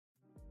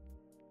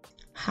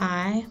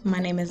Hi, my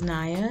name is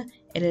Naya.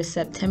 It is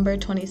September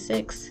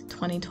 26,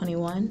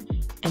 2021,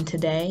 and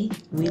today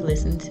we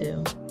listen to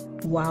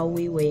While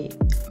We Wait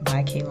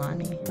by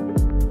Kehlani.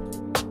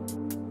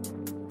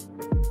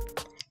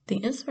 The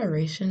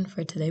inspiration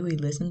for today we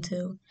listen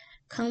to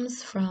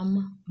comes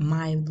from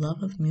my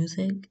love of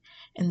music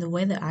and the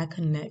way that I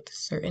connect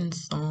certain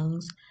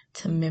songs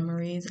to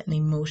memories and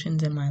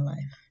emotions in my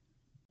life.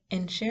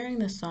 In sharing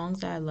the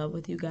songs that I love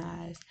with you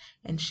guys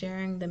and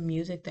sharing the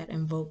music that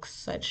invokes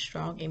such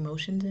strong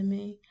emotions in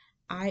me,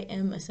 I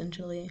am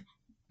essentially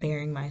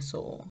bearing my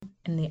soul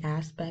in the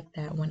aspect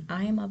that when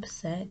I am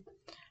upset,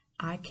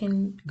 I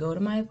can go to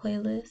my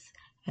playlist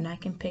and I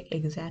can pick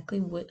exactly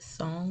what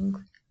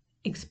song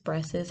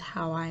expresses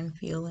how I'm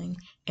feeling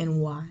and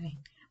why.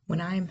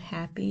 When I am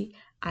happy,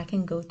 I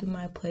can go through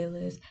my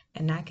playlist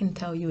and I can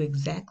tell you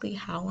exactly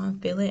how I'm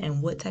feeling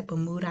and what type of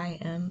mood I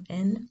am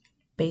in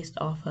based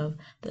off of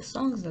the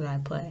songs that I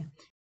play.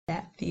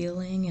 That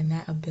feeling and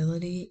that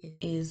ability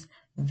is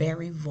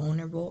very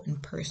vulnerable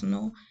and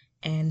personal.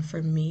 And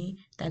for me,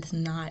 that's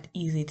not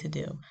easy to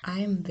do. I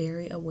am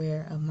very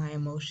aware of my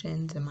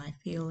emotions and my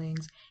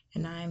feelings,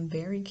 and I am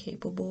very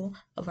capable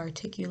of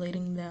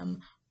articulating them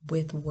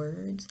with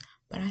words.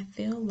 But I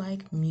feel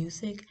like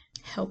music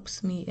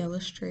helps me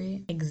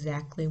illustrate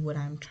exactly what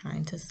I'm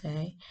trying to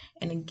say,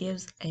 and it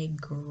gives a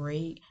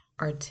great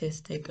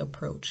artistic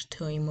approach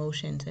to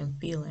emotions and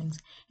feelings.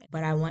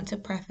 But I want to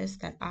preface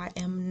that I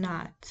am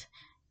not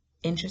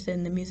interested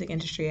in the music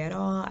industry at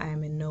all. I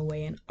am in no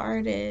way an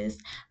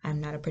artist. I'm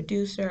not a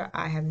producer.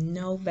 I have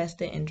no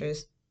vested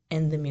interest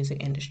in the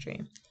music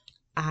industry.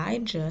 I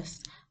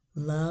just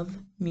love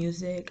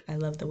music. I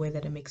love the way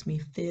that it makes me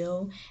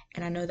feel.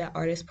 And I know that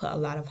artists put a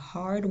lot of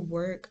hard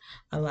work,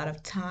 a lot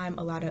of time,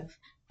 a lot of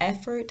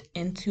effort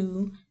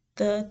into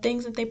the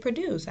things that they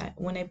produce.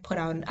 When they put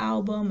out an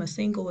album, a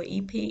single, an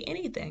EP,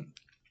 anything.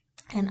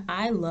 And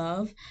I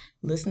love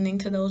listening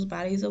to those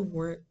bodies of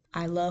work.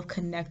 I love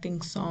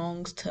connecting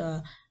songs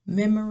to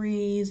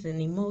memories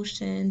and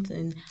emotions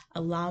and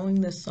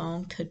allowing the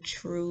song to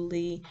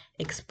truly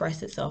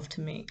express itself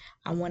to me.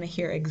 I want to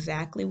hear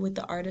exactly what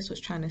the artist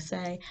was trying to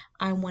say.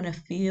 I want to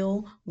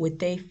feel what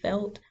they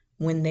felt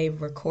when they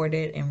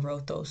recorded and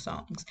wrote those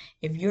songs.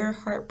 If you're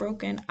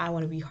heartbroken, I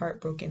want to be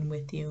heartbroken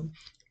with you.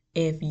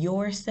 If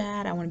you're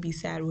sad, I want to be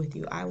sad with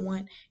you. I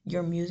want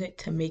your music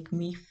to make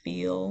me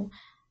feel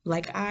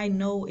like I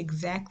know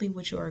exactly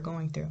what you are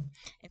going through.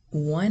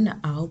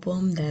 One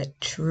album that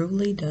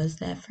truly does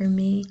that for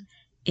me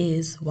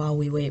is While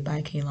We Wait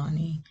by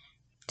Kehlani.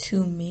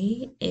 To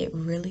me, it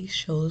really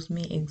shows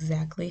me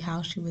exactly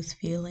how she was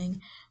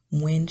feeling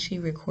when she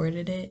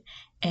recorded it.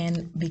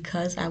 And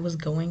because I was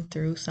going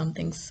through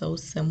something so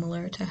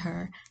similar to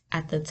her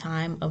at the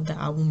time of the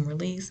album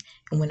release,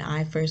 and when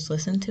I first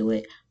listened to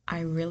it,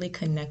 I really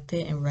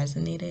connected and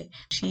resonated.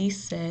 She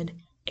said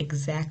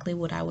exactly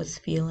what I was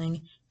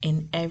feeling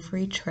in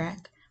every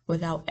track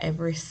without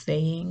ever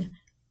saying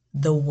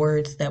the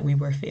words that we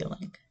were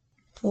feeling.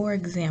 For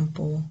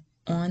example,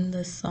 on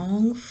the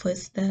song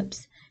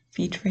Footsteps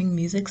featuring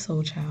Musiq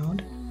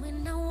Soulchild,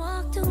 When I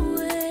walked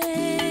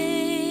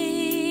away,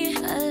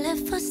 I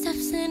left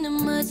footsteps in the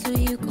mud so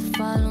you could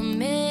follow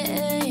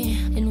me.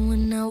 And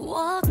when I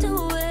walked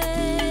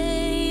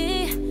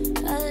away,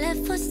 I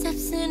left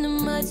footsteps in the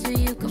mud so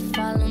you could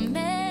follow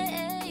me.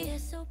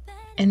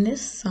 in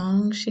this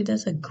song, she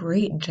does a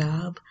great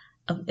job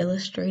of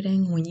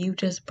illustrating when you've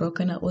just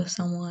broken up with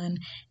someone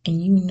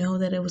and you know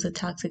that it was a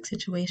toxic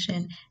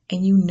situation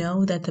and you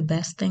know that the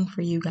best thing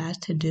for you guys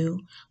to do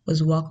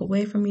was walk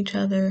away from each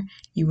other.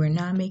 You were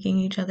not making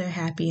each other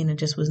happy and it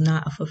just was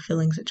not a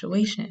fulfilling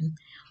situation.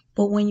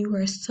 But when you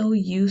are so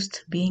used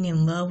to being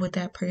in love with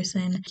that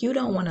person, you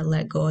don't want to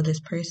let go of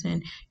this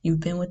person. You've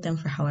been with them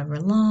for however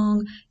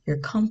long, you're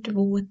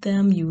comfortable with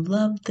them, you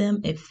love them,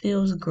 it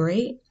feels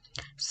great.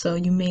 So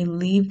you may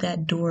leave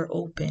that door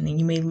open and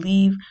you may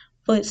leave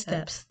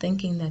footsteps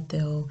thinking that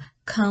they'll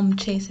come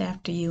chase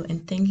after you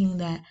and thinking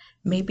that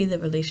maybe the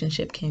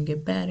relationship can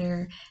get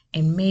better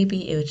and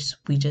maybe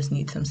we just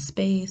need some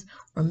space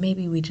or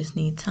maybe we just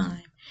need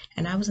time.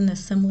 And I was in a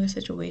similar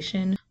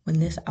situation when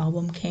this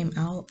album came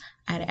out.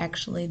 I'd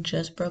actually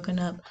just broken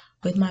up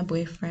with my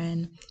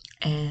boyfriend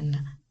and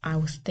I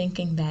was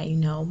thinking that,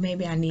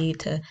 maybe I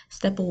need to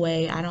step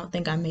away. I don't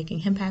think I'm making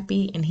him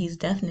happy, and he's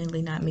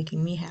definitely not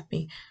making me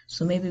happy.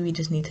 So maybe we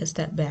just need to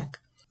step back.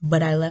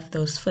 But I left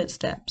those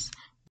footsteps.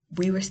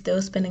 We were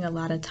still spending a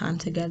lot of time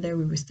together.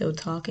 We were still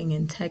talking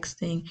and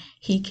texting.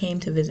 He came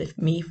to visit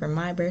me for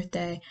my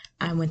birthday.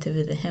 I went to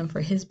visit him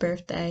for his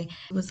birthday.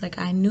 It was like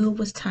I knew it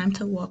was time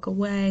to walk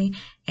away,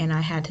 and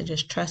I had to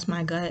just trust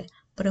my gut.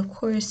 But of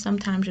course,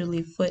 sometimes you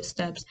leave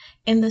footsteps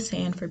in the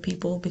sand for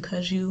people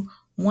because you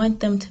want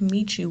them to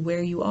meet you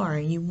where you are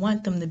and you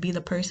want them to be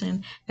the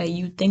person that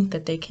you think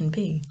that they can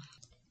be.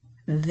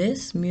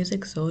 This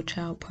Musiq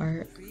Soulchild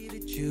part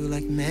Treated you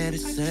like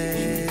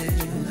medicine,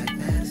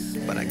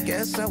 but I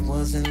guess I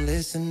wasn't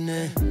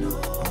listening.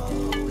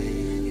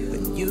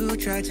 When You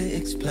tried to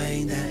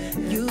explain that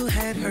you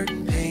had hurt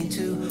and pain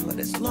too, but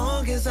as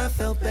long as I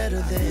felt better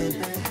then,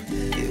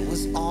 it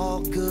was all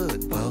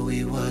good, but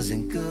we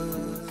wasn't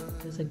good.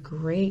 Does a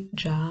great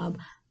job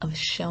of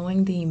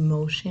showing the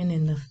emotion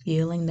and the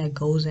feeling that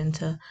goes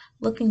into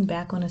looking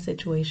back on a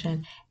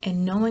situation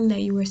and knowing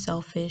that you were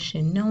selfish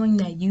and knowing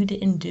that you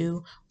didn't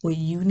do what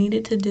you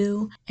needed to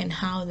do and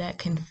how that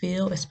can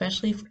feel,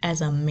 especially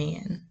as a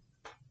man.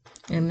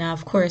 And now,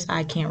 of course,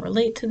 I can't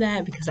relate to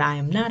that because I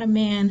am not a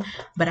man,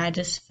 but I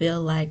just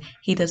feel like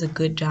he does a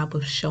good job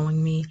of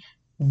showing me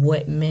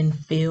what men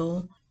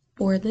feel.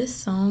 For this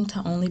song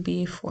to only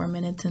be 4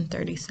 minutes and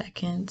 30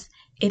 seconds,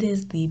 it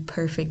is the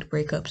perfect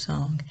breakup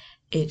song.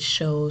 It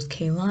shows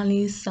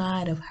Kehlani's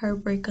side of her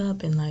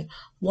breakup and like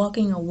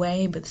walking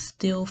away, but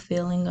still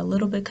feeling a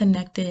little bit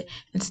connected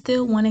and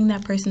still wanting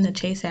that person to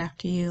chase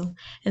after you.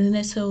 And then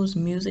it shows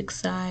Music's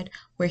side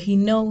where he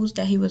knows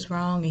that he was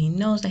wrong and he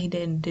knows that he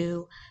didn't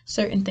do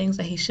certain things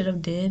that he should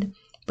have did,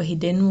 but he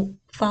didn't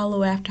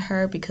follow after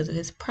her because of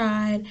his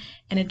pride.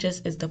 And it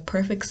just is the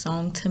perfect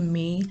song to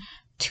me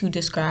to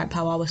describe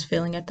how I was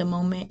feeling at the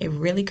moment. It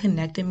really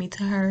connected me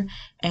to her,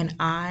 and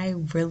I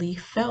really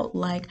felt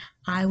like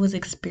I was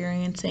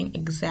experiencing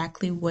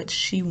exactly what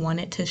she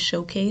wanted to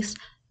showcase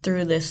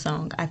through this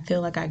song. I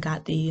feel like I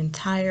got the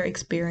entire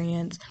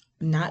experience,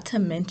 not to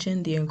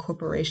mention the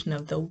incorporation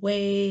of the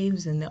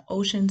waves and the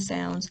ocean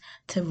sounds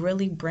to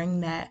really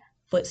bring that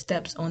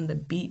footsteps on the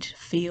beach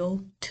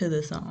feel to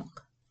the song.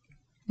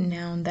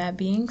 Now, that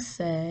being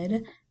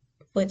said,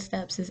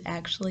 Footsteps is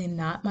actually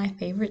not my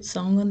favorite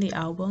song on the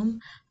album.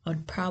 I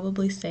would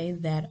probably say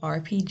that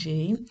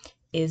RPG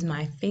is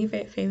my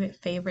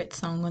favorite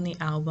song on the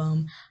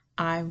album.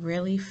 I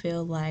really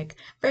feel like,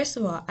 first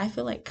of all, I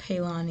feel like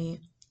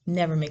Kehlani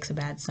never makes a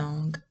bad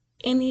song.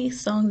 Any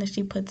song that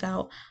she puts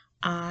out,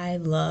 I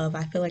love.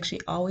 I feel like she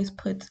always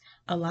puts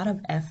a lot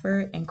of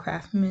effort and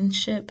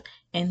craftsmanship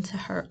into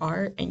her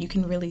art, and you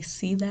can really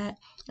see that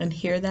and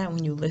hear that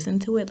when you listen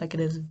to it. Like, it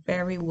is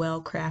very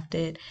well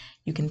crafted.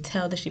 You can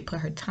tell that she put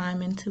her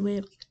time into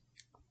it.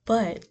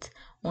 But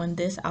on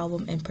this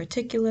album in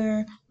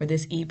particular, or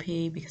this EP,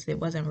 because it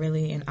wasn't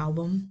really an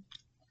album,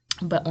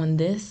 but on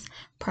this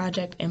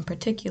project in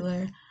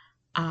particular,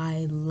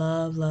 I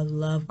love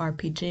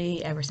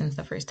RPG ever since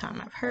the first time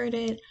I've heard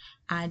it.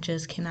 I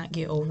just cannot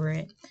get over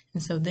it.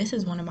 And so this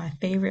is one of my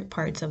favorite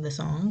parts of the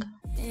song.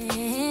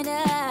 And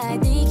I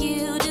think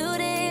you do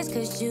this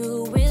cause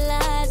you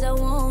realize I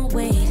won't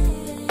wait.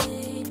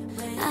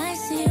 I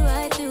see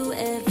right through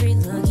every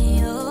look in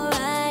your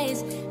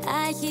eyes.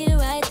 I hear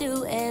right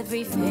through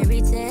every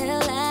fairy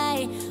tale.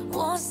 I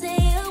won't say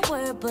a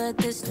word, but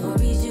the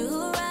stories you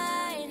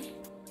write.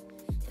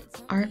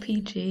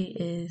 RPG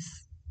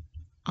is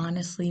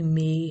honestly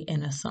me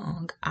in a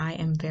song. I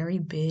am very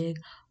big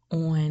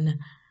on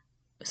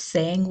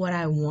saying what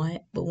I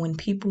want, but when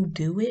people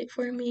do it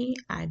for me,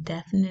 I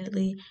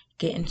definitely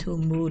get into a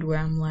mood where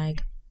I'm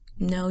like,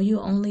 no, you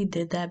only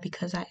did that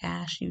because I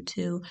asked you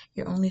to.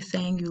 You're only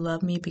saying you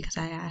love me because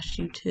I asked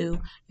you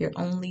to. You're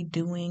only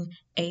doing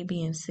A,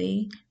 B, and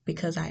C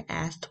because I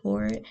asked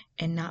for it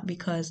and not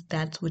because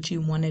that's what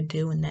you want to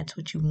do and that's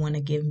what you want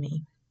to give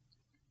me.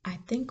 I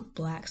think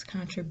Black's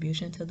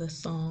contribution to the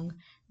song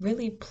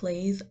really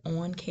plays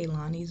on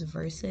Kehlani's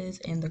verses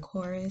in the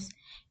chorus,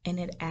 and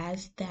it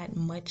adds that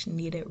much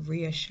needed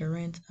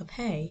reassurance of,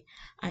 hey,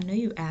 I know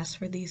you asked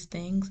for these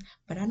things,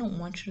 but I don't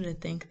want you to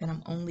think that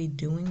I'm only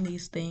doing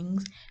these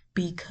things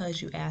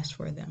because you asked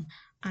for them.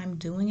 I'm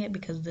doing it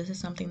because this is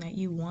something that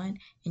you want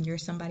and you're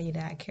somebody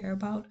that I care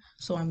about,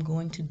 so I'm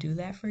going to do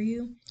that for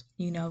you.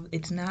 You know,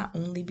 it's not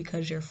only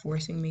because you're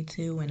forcing me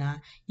to and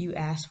you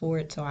asked for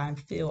it, so I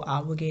feel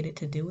obligated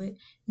to do it.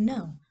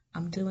 No,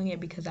 I'm doing it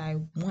because I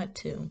want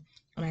to.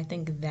 And I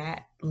think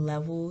that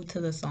level to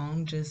the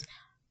song just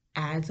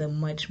adds a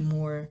much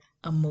more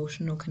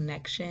emotional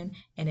connection,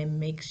 and it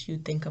makes you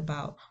think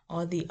about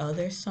all the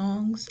other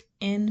songs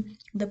in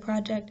the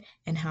project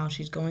and how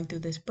she's going through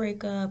this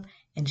breakup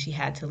and she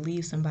had to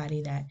leave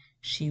somebody that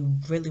she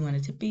really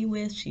wanted to be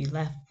with. She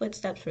left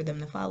footsteps for them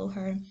to follow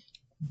her.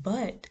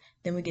 But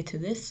then we get to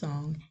this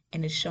song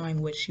and it's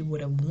showing what she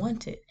would have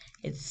wanted.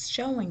 It's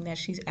showing that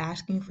she's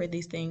asking for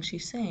these things.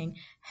 She's saying,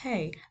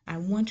 hey, I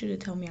want you to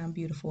tell me I'm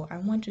beautiful. I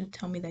want you to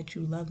tell me that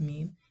you love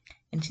me.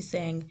 And she's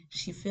saying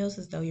she feels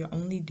as though you're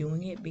only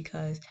doing it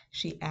because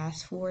she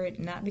asked for it,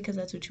 not because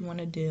that's what you want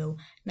to do,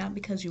 not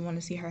because you want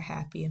to see her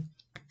happy.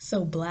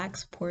 So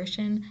Black's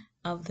portion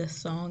of the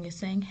song is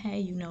saying,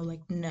 hey,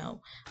 like,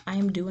 no, I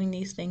am doing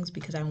these things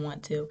because I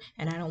want to,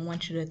 and I don't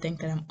want you to think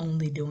that I'm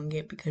only doing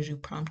it because you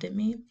prompted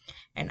me.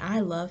 And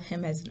I love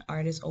him as an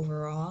artist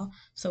overall.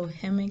 So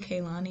him and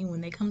Kehlani, when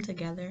they come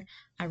together,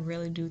 I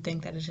really do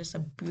think that it's just a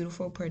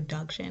beautiful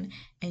production,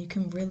 and you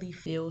can really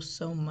feel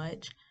so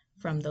much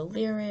from the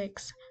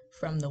lyrics,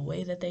 from the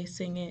way that they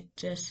sing it,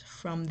 just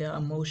from the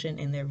emotion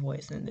in their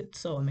voice, and it's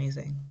so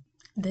amazing.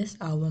 This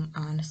album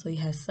honestly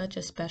has such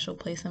a special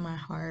place in my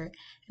heart,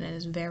 and it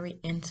is very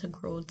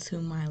integral to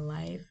my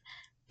life.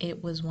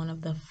 It was one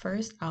of the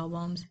first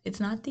albums, it's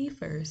not the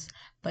first,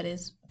 but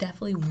it's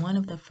definitely one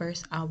of the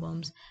first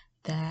albums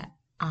that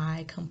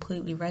I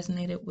completely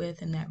resonated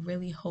with and that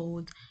really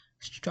holds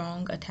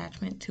strong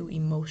attachment to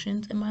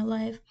emotions in my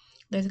life.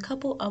 There's a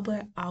couple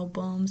other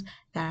albums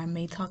that I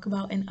may talk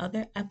about in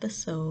other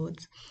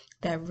episodes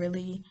that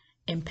really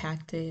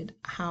impacted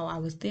how I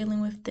was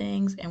dealing with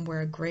things and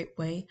were a great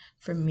way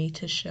for me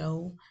to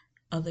show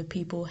other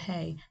people,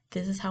 hey,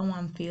 this is how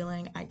I'm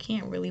feeling. I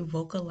can't really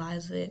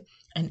vocalize it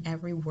in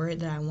every word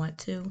that I want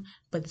to,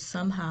 but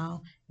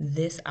somehow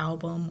this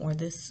album or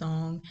this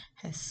song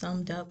has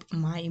summed up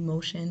my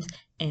emotions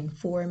in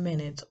 4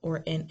 minutes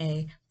or in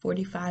a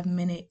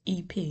 45-minute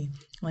EP.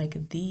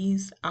 Like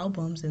these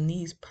albums and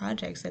these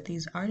projects that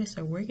these artists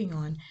are working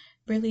on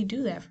really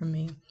do that for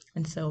me.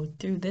 And so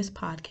through this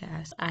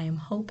podcast, I am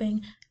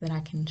hoping that I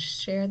can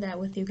share that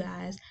with you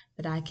guys,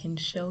 that I can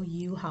show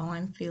you how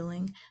I'm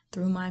feeling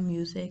through my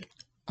music.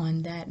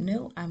 On that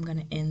note, I'm going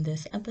to end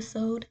this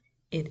episode.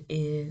 It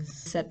is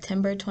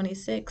September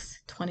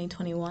 26,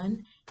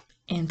 2021,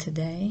 and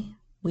today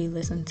we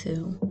listen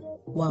to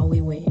While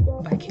We Wait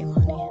by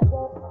Kehlani.